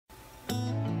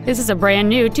This is a brand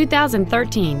new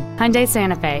 2013 Hyundai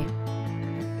Santa Fe.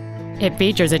 It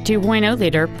features a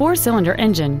 2.0-liter four-cylinder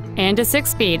engine and a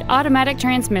 6-speed automatic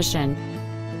transmission.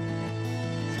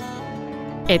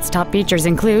 Its top features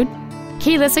include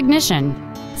keyless ignition,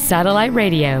 satellite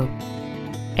radio,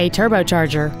 a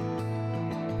turbocharger,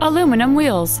 aluminum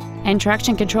wheels, and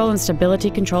traction control and stability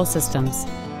control systems.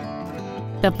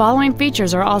 The following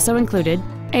features are also included: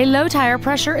 a low tire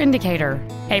pressure indicator,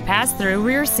 a pass-through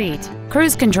rear seat,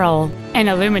 cruise control, an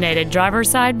illuminated driver's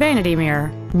side vanity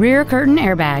mirror, rear curtain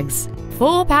airbags,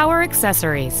 full power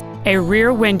accessories, a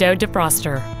rear window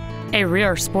defroster, a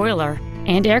rear spoiler,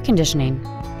 and air conditioning.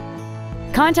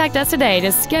 Contact us today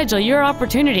to schedule your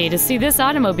opportunity to see this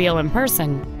automobile in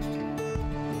person.